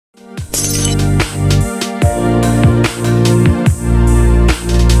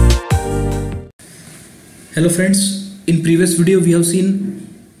Hello friends, in previous video we have seen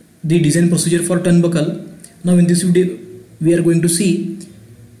the design procedure for turnbuckle. Now in this video we are going to see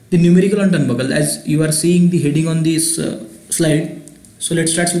the numerical on turnbuckle, as you are seeing the heading on this slide. So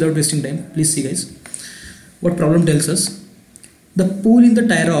let's start without wasting time. Please see guys, what problem tells us. The pull in the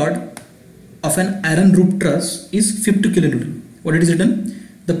tie rod of an iron roof truss is 50 kN. What it is written?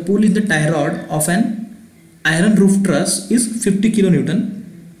 The pull in the tie rod of an iron roof truss is 50 kN.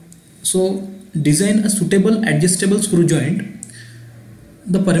 So design a suitable adjustable screw joint.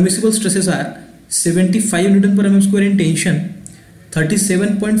 The permissible stresses are 75 Newton per mm square in tension,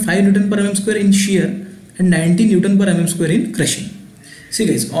 37.5 Newton per mm square in shear, and 90 Newton per mm square in crushing. See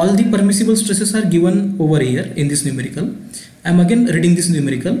guys, all the permissible stresses are given over here in this numerical. I am again reading this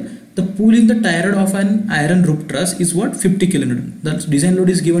numerical. The pull in the tie rod of an iron roof truss is what? 50 kN. The design load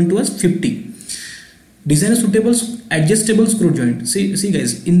is given to us 50. Design a suitable adjustable screw joint. See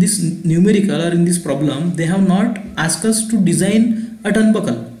guys, in this numerical or in this problem, they have not asked us to design a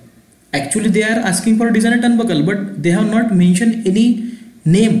turnbuckle. Actually, they are asking for design a turnbuckle, but they have not mentioned any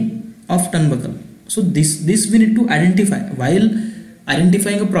name of turnbuckle. So this we need to identify. While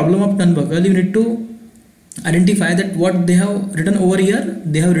identifying a problem of turnbuckle, you need to identify that what they have written over here.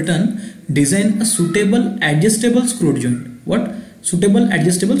 They have written design a suitable adjustable screw joint. What? Suitable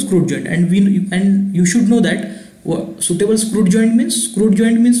adjustable screw joint, and you should know that what suitable screw joint means. Screw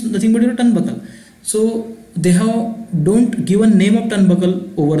joint means nothing but your turnbuckle. So they have don't give a name of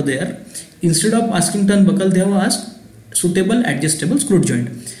turnbuckle over there. Instead of asking turnbuckle, they have asked suitable adjustable screw joint.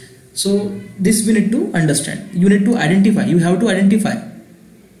 So this we need to understand. You need to identify. You have to identify.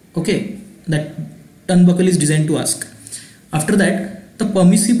 Okay, that turnbuckle is designed to ask. After that, the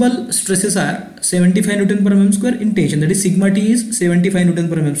permissible stresses are 75 Newton per mm square in tension, that is sigma T is 75 Newton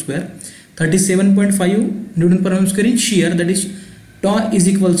per mm square, 37.5 Newton per mm square in shear, that is tau is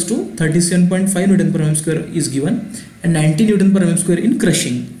equals to 37.5 Newton per mm square is given, and 90 Newton per mm square in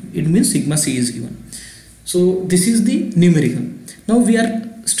crushing. It means sigma C is given. So this is the numerical. Now we are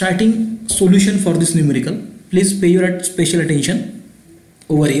starting solution for this numerical. Please pay your special attention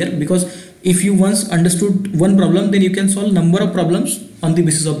over here, because if you once understood one problem, then you can solve number of problems on the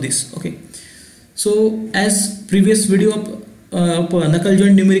basis of this. Okay, so as previous video of knuckle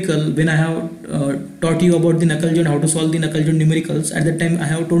joint numerical, when I have taught you about the knuckle joint, how to solve the knuckle joint numericals, at that time I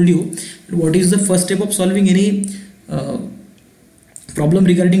have told you what is the first step of solving any problem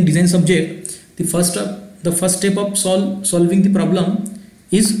regarding design subject. The first step of solving the problem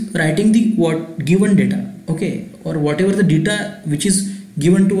is writing the given data, okay, or whatever the data which is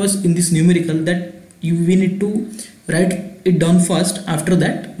given to us in this numerical, that we need to write it down first. After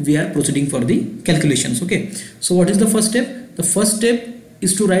that we are proceeding for the calculations. Okay, so what is the first step? The first step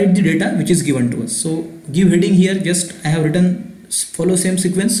is to write the data which is given to us. So give heading here, just I have written follow same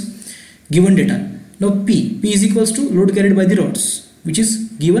sequence, given data. Now P is equals to load carried by the rods, which is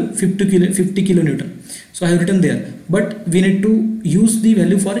given 50 kilonewton. So I have written there, but we need to use the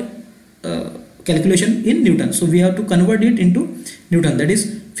value for calculation in Newton. So we have to convert it into Newton, that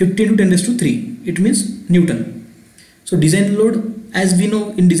is 50 into 10 raised to 3. It means Newton. So design load, as we know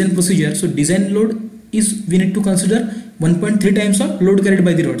in design procedure, so design load is, we need to consider 1.3 times of load carried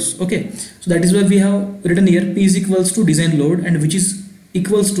by the rods. Okay, so that is why we have written here P is equals to design load, and which is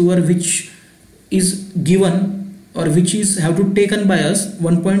equals to, or which is given, or which is have to taken by us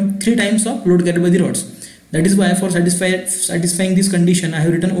 1.3 times of load carried by the rods. That is why for satisfying this condition, I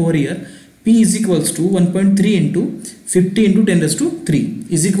have written over here P is equals to 1.3 into 50 into 10 raised to 3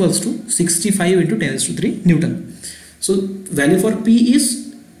 is equals to 65 into 10 raised to 3 Newton. So value for P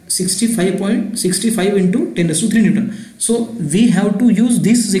is 65.65 into 10 raised to 3 Newton. So we have to use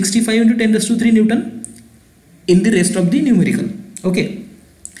this 65 into 10 raised to 3 Newton in the rest of the numerical. Okay,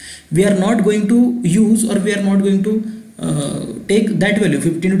 we are not going to use, or we are not going to take that value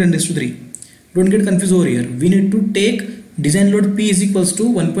 15 to 10 raised to 3. Don't get confused over here. We need to take design load P is equals to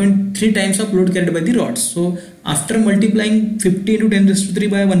 1.3 times of load carried by the rods. So after multiplying 50 into 10 raised to 3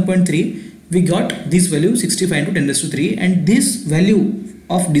 by 1.3, we got this value 65 into 10 raised to 3, and this value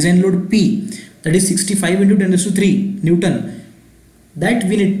of design load P, that is 65 into 10 raised to 3 Newton, that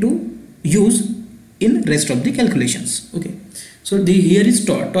we need to use in rest of the calculations. Okay, so here is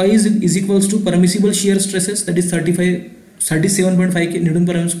tau is equals to permissible shear stresses, that is 37.5 Newton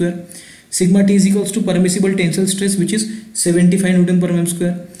per mm square. Sigma T is equals to permissible tensile stress, which is 75 Newton per mm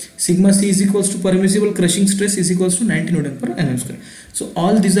square. Sigma C is equals to permissible crushing stress, is equals to 90 Newton per mm square. So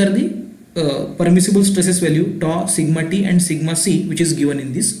all these are the permissible stresses value, tau, sigma T and sigma C, which is given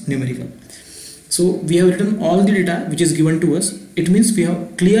in this numerical. So we have written all the data which is given to us. It means we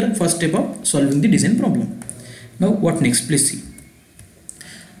have clear first step of solving the design problem. Now what next? Please see.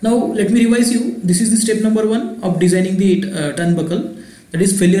 Now let me revise you. This is the step number 1 of designing the turnbuckle, that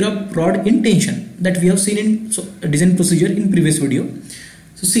is failure of rod in tension, that we have seen in design procedure in previous video.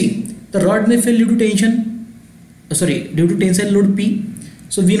 So see, the rod may fail due to due to tensile load P.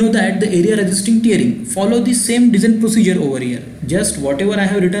 So we know that the area resisting tearing follow the same design procedure over here. Just whatever I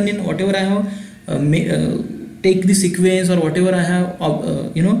have written in, whatever I have take the sequence, or whatever I have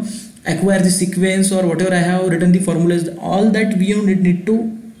acquire the sequence, or whatever I have written the formulas, all that we need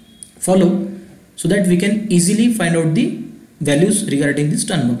to follow, so that we can easily find out the values regarding this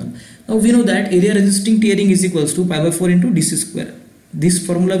turnbuckle. Now we know that area resisting tearing is equals to pi by 4 into dc square. This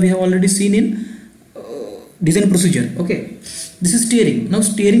formula we have already seen in design procedure. Okay, this is tearing. Now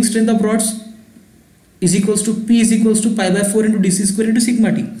tearing strength of rods is equals to P is equals to pi by 4 into dc square into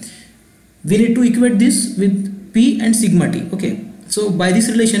sigma t. We need to equate this with P and sigma t. Okay, so by this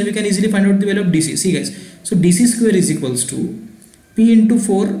relation we can easily find out the value of dc. See guys, so dc square is equals to P into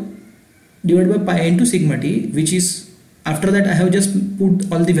 4 divided by pi into sigma t, which is, after that I have just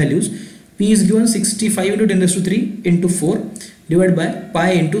put all the values. P is given 65 into 10 raised to 3 into 4 divided by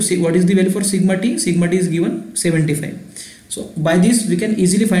pi into, what is the value for sigma t? Sigma t is given 75. So by this we can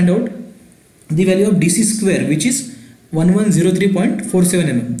easily find out the value of dc square, which is 1103.47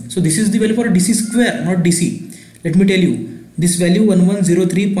 mm. So this is the value for dc square, not dc. Let me tell you, this value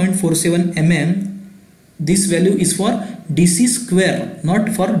 1103.47 mm, this value is for dc square, not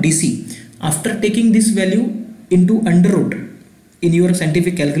for dc. After taking this value into under root in your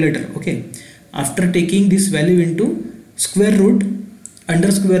scientific calculator, okay, after taking this value into square root,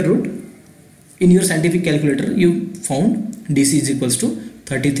 under square root in your scientific calculator, you found dc is equals to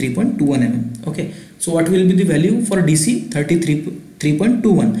 33.21 mm. Okay, so what will be the value for dc?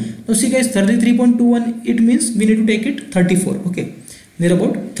 33.21. Now see guys, 33.21, it means we need to take it 34. Okay, near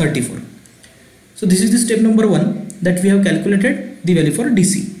about 34. So this is the step number 1, that we have calculated the value for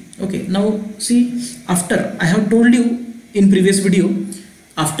dc. Okay, now see, after I have told you in previous video,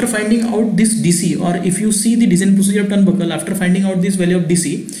 after finding out this dc, or if you see the design procedure of turnbuckle, after finding out this value of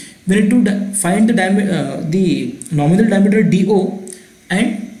dc, we need to find the nominal diameter do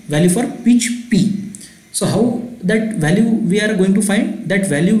and value for pitch p. So how that value we are going to find? That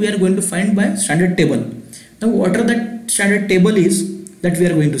value we are going to find by standard table. Now what are that standard table is, that we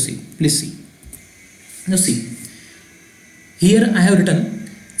are going to see. Please see. Now see, here I have written,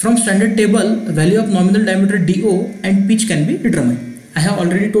 from standard table value of nominal diameter do and pitch can be determined. I have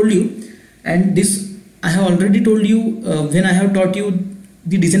already told you, and this I have already told you when I have taught you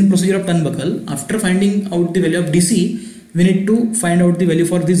the design procedure of turnbuckle. After finding out the value of dc, we need to find out the value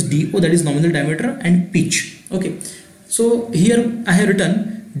for this do, that is nominal diameter, and pitch. Okay, so here I have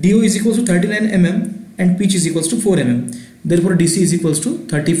written do is equals to 39 mm and pitch is equals to 4 mm. Therefore dc is equals to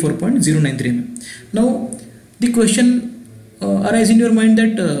 34.093 mm. Now the question arise in your mind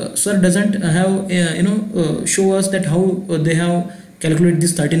that sir doesn't have show us that how they have calculated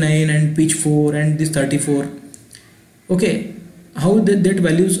this 39 and pitch 4 and this 34. Okay, how that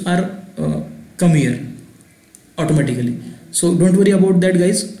values are come here automatically. So don't worry about that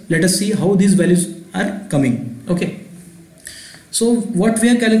guys, let us see how these values are coming. Okay, so what we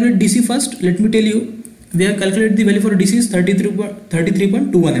have calculated dc first, let me tell you. We have calculated the value for dc is 33.21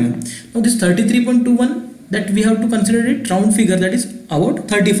 mm. Now this 33.21, that we have to consider it round figure, that is about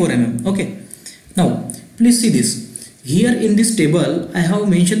 34 mm. Okay, now please see this. Here in this table I have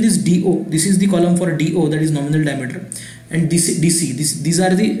mentioned this do. This is the column for do, that is nominal diameter, and this dc. These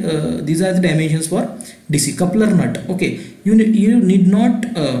are the dimensions for dc. Coupler nut. Okay, you need not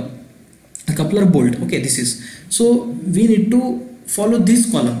a coupler bolt. Okay, this is, so we need to follow this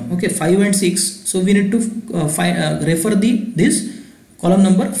column. Okay, 5 and 6. So we need to refer this column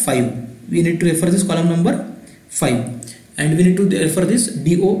number 5. We need to refer this column number 5, and we need to refer this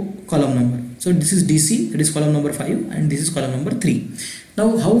do column number. So this is dc, that is column number 5, and this is column number 3.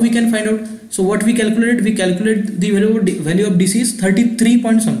 Now how we can find out? So what we calculated? We calculate the value of dc is 33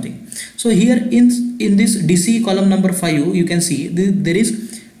 point something. So here in this dc column number 5, you can see there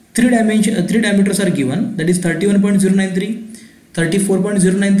is three diameters are given, that is 31.093,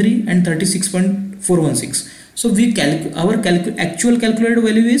 34.093 and 36.416. So we our actual calculated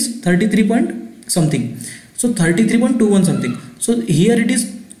value is 33 point something. So 33.21 something. So here it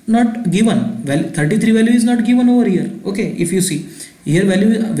is not given. 33 value is not given over here. Okay, if you see here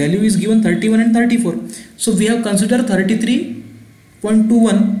value is given 31 and 34. So we have considered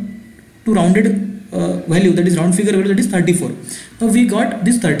 33.21 to rounded value, that is round figure value, that is 34. Now we got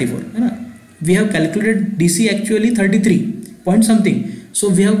this 34. We have calculated dc actually 33 point something. So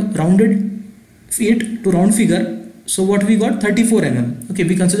we have rounded it to round figure. So what we got? 34 mm. Okay,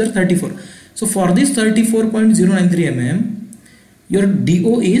 we consider 34. So for this 34.093 mm, your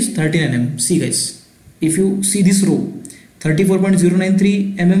DO is 39 mm. See guys, if you see this row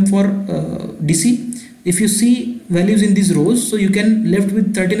 34.093 mm for DC, if you see values in these rows, so you can left with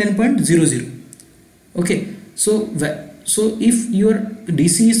 39.00. okay, so if your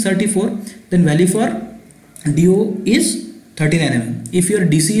DC is 34, then value for DO is 39 mm. If your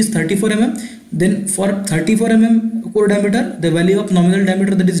DC is 34 mm, then for 34 mm core diameter, the value of nominal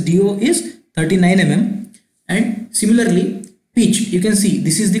diameter, that is DO, is 39 mm. And similarly pitch, you can see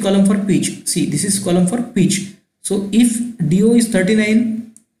this is the column for pitch. See, this is column for pitch. So if DO is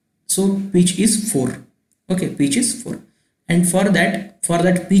 39, so pitch is 4. okay, pitch is 4. And for that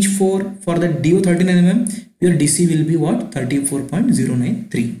pitch 4, for that DO 39 mm, your DC will be what?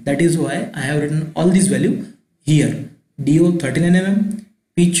 34.093. That is why I have written all this value here. DO 39 mm,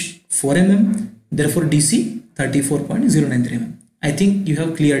 pitch 4 mm, therefore DC 34.093 mm. I think you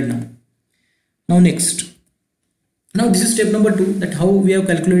have cleared now. Now next, now this is step number 2, that how we have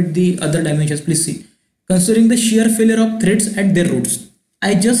calculated the other dimensions. Please see, considering the shear failure of threads at their roots,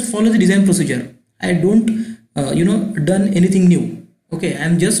 I just follow the design procedure. I don't done anything new. okay, I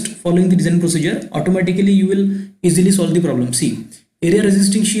am just following the design procedure. Automatically you will easily solve the problem. See, area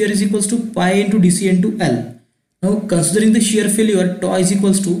resisting shear is equals to pi into DC into L. Now considering the shear failure, tau is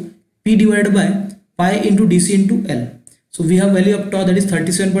equals to P divided by pi into DC into L. So we have value of tau, that is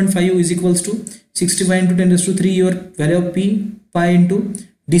 37.5 is equals to 65 into 10 raised to 3, your value of P, pi into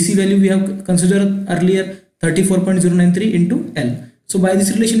DC value we have considered earlier 34.093 into L. So by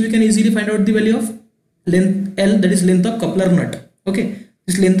this relation we can easily find out the value of length L, that is length of coupler nut. okay,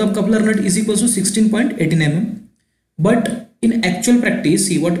 this length of coupler nut is equals to 16.18 mm. But in actual practice,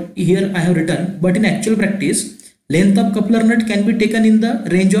 see what here I have written, but in actual practice length of coupler nut can be taken in the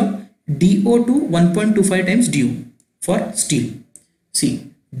range of DO to 1.25 times DO for steel. See,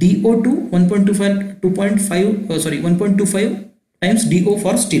 DO to 1.25 times DO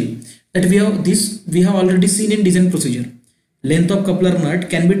for steel. That we have already seen in design procedure. Length of coupler nut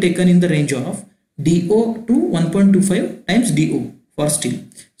can be taken in the range of DO to 1.25 times DO for steel.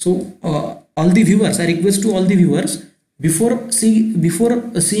 So all the viewers, I request to all the viewers, before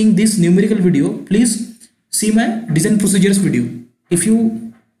seeing this numerical video, please see my design procedures video. If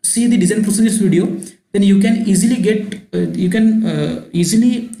you see the design procedures video, then you can easily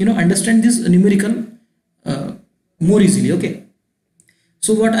understand this numerical more easily. okay,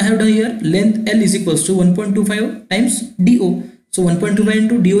 so what I have done here, length L is equals to 1.25 times DO. So 1.25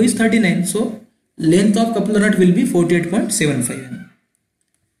 into DO is 39. So length of coupler nut will be 48.75.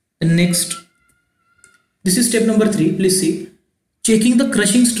 And next, this is step number 3. Please see, checking the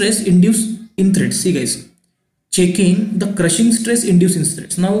crushing stress induced in threads. See guys, checking the crushing stress induced in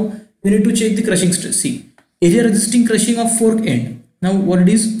threads. Now we need to check the crushing stress. See, area resisting crushing of fork end. Now what it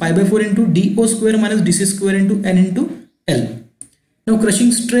is, pi by 4 into DO square minus DC square into N into L. Now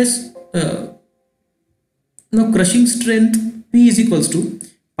crushing strength P is equals to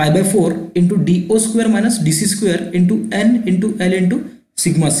pi by 4 into DO square minus DC square into N into L into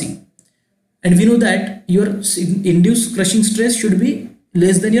sigma C. And we know that your induced crushing stress should be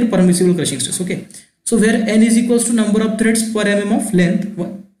less than your permissible crushing stress. okay, so where N is equals to number of threads per mm of length,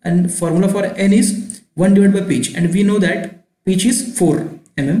 and formula for N is 1 divided by pitch, and we know that pitch is 4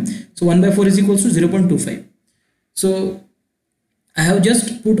 mm. So 1 by 4 is equals to 0.25. So I have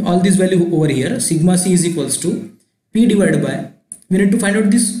just put all this value over here. Sigma C is equals to P divided by, we need to find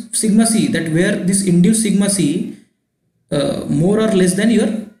out this sigma C, that where this induced sigma C more or less than your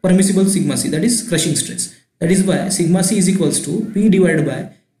permissible sigma C, that is crushing stress. That is why sigma C is equals to P divided by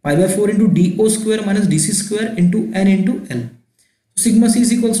pi by 4 into DO square minus DC square into N into L. Sigma C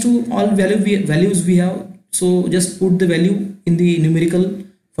is equals to all values we have. So just put the value in the numerical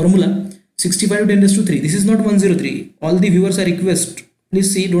formula. 65 to 10 raised to 3. This is not 103. All the viewers are request,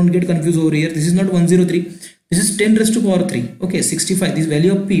 please see, don't get confused over here. This is not 103. This is 10 raised to power 3. okay, 65. This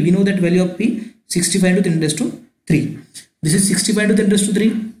value of P, we know that value of P 65 to 10 raised to 3. This is 65 to 10 raised to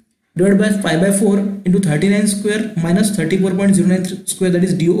 3 divided by pi by 4 into 39 square minus 34.09 square, that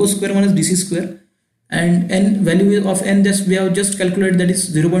is DO square minus DC square, and N value of N we have just calculated, that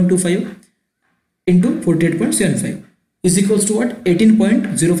is 0.25 into 48.75 is equals to what?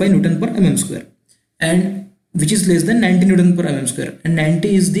 18.05 Newton per mm square, and which is less than 90 Newton per mm square, and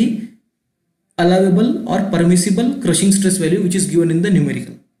 90 is the allowable or permissible crushing stress value which is given in the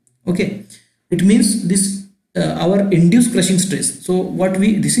numerical. okay, it means this our induced crushing stress. So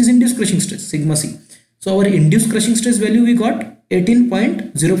this is induced crushing stress, sigma C. So our induced crushing stress value we got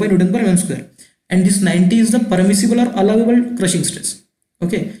 18.05 Newton per mm square, and this 90 is the permissible or allowable crushing stress.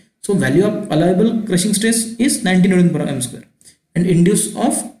 okay, so value of allowable crushing stress is 90 Newton per mm square, and induced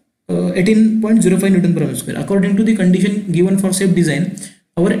of 18.05 Newton per mm square. According to the condition given for safe design,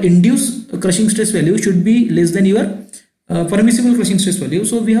 our induced crushing stress value should be less than your permissible crushing stress value.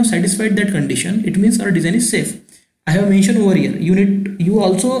 So we have satisfied that condition. It means our design is safe. I have mentioned over here. You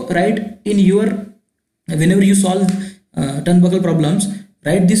also write in your, whenever you solve Turnbuckle problems,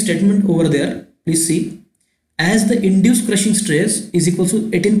 write this statement over there. Please see, as the induced crushing stress is equal to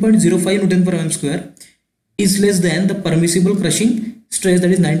 18.05 Newton per mm square is less than the permissible crushing stress, that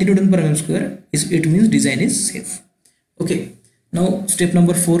is 90 Newton per mm square, it means design is safe. Okay, now step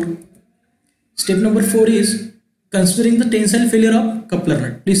number 4. Step number 4 is considering the tensile failure of coupler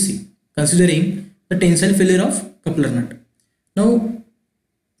nut. Please see, considering the tensile failure of coupler nut. Now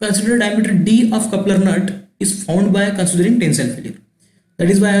consider diameter D of coupler nut is found by considering tensile failure. That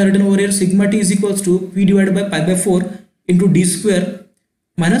is why I have written over here sigma T is equals to P divided by pi by 4 into D square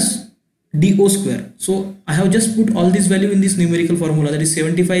minus DO square. So I have just put all this value in this numerical formula, that is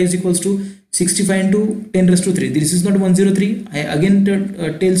 75 is equals to 65 into 10 raised to 3. This is not 103. I again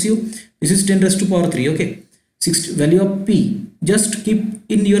tells you this is 10 raised to power 3. Okay, value of P, just keep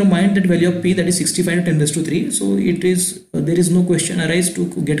in your mind that value of P, that is 65 to 10 raised to 3. So it is there is no question arise to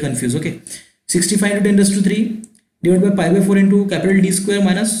get confused. Okay, 65 to 10 raised to 3 divided by pi by 4 into capital D square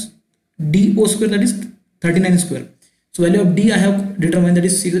minus DO square, that is 39 square. So value of D I have determined, that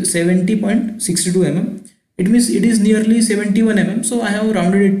is 70.62 mm. It means it is nearly 71 mm. So I have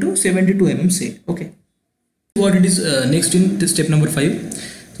rounded it to 72 mm say. Okay. What it is next in step number 5.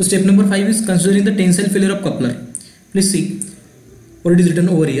 So step number 5 is considering the tensile failure of coupler. Please see what it is written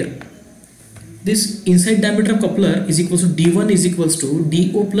over here. This inside diameter of coupler is equals to D1 is equals to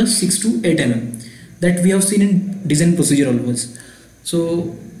DO plus 6 to 8 mm. That we have seen in design procedure always.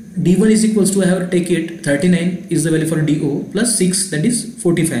 So D1 is equals to, I have to take it, 39 is the value for DO plus 6, that is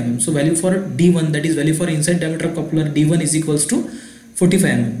 45 mm. So value for D1, that is value for inside diameter of coupler, D1 is equals to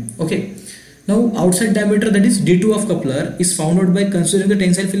 45 mm. Okay. Now outside diameter, that is D2 of coupler, is found out by considering the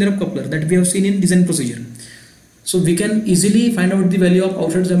tensile failure of coupler that we have seen in design procedure. So we can easily find out the value of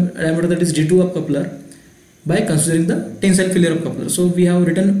outside diameter, that is D2 of coupler, by considering the tensile failure of coupler. So we have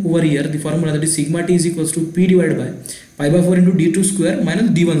written over here the formula, that is sigma T is equals to P divided by pi by 4 into D2 square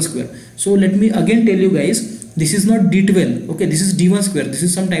minus D1 square. So let me again tell you guys, this is not D12. Okay, this is D1 square. This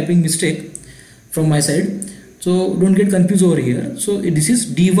is some typing mistake from my side. So don't get confused over here. So this is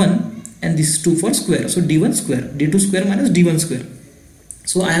D1 and this is 2 for square. So D1 square, D2 square minus D1 square.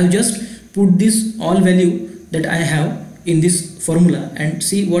 So I have just put this all value that I have in this formula and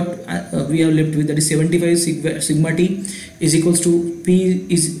see what we have left with, that is 75 sigma T is equals to P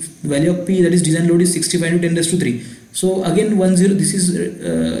is value of P, that is design load is 65 to 10 raised to 3. So again 10, this is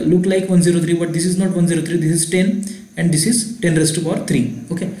look like 103, but this is not 103, this is 10 and this is 10 raised to power 3.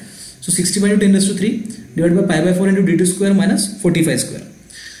 Okay, so 65 to 10 raised to 3 divided by pi by 4 into D2 square minus 45 square.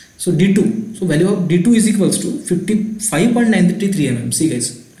 So D2, so value of D2 is equals to 55.93 mm. See guys,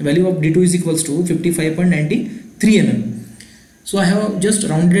 value of D2 is equals to 55.93 mm. So I have just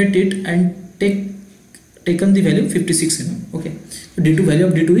rounded it and taken the value 56 mm. Okay, so D2, value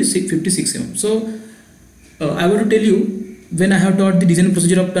of D2 is 56 mm. So I want to tell you, when I have taught the design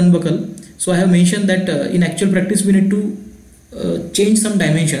procedure of Turnbuckle, so I have mentioned that in actual practice we need to change some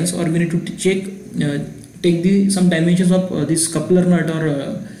dimensions, or we need to take some dimensions of this coupler nut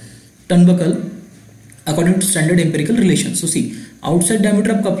or Turnbuckle according to standard empirical relations. So see, outside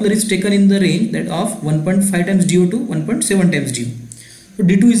diameter of coupler is taken in the range that of 1.5 times DO to 1.7 times DO. So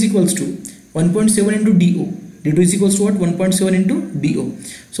D2 is equals to 1.7 into DO. D2 is equals to what? 1.7 into DO.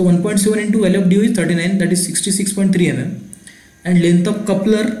 So 1.7 into value of DO is 39, that is 66.3 mm. And length of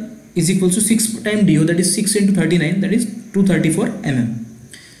coupler is equals to 6 times DO, that is 6 into 39, that is 234 mm.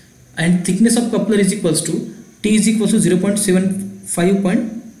 And thickness of coupler is equals to T is equals to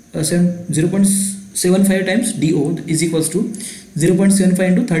 0.75 times DO is equals to 0.75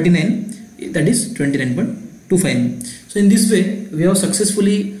 into 39, that is 29.25 mm. So in this way we have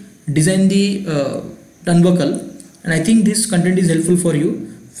successfully designed the Turnbuckle, and I think this content is helpful for you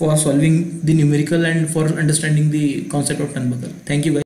for solving the numerical and for understanding the concept of Turnbuckle. Thank you guys.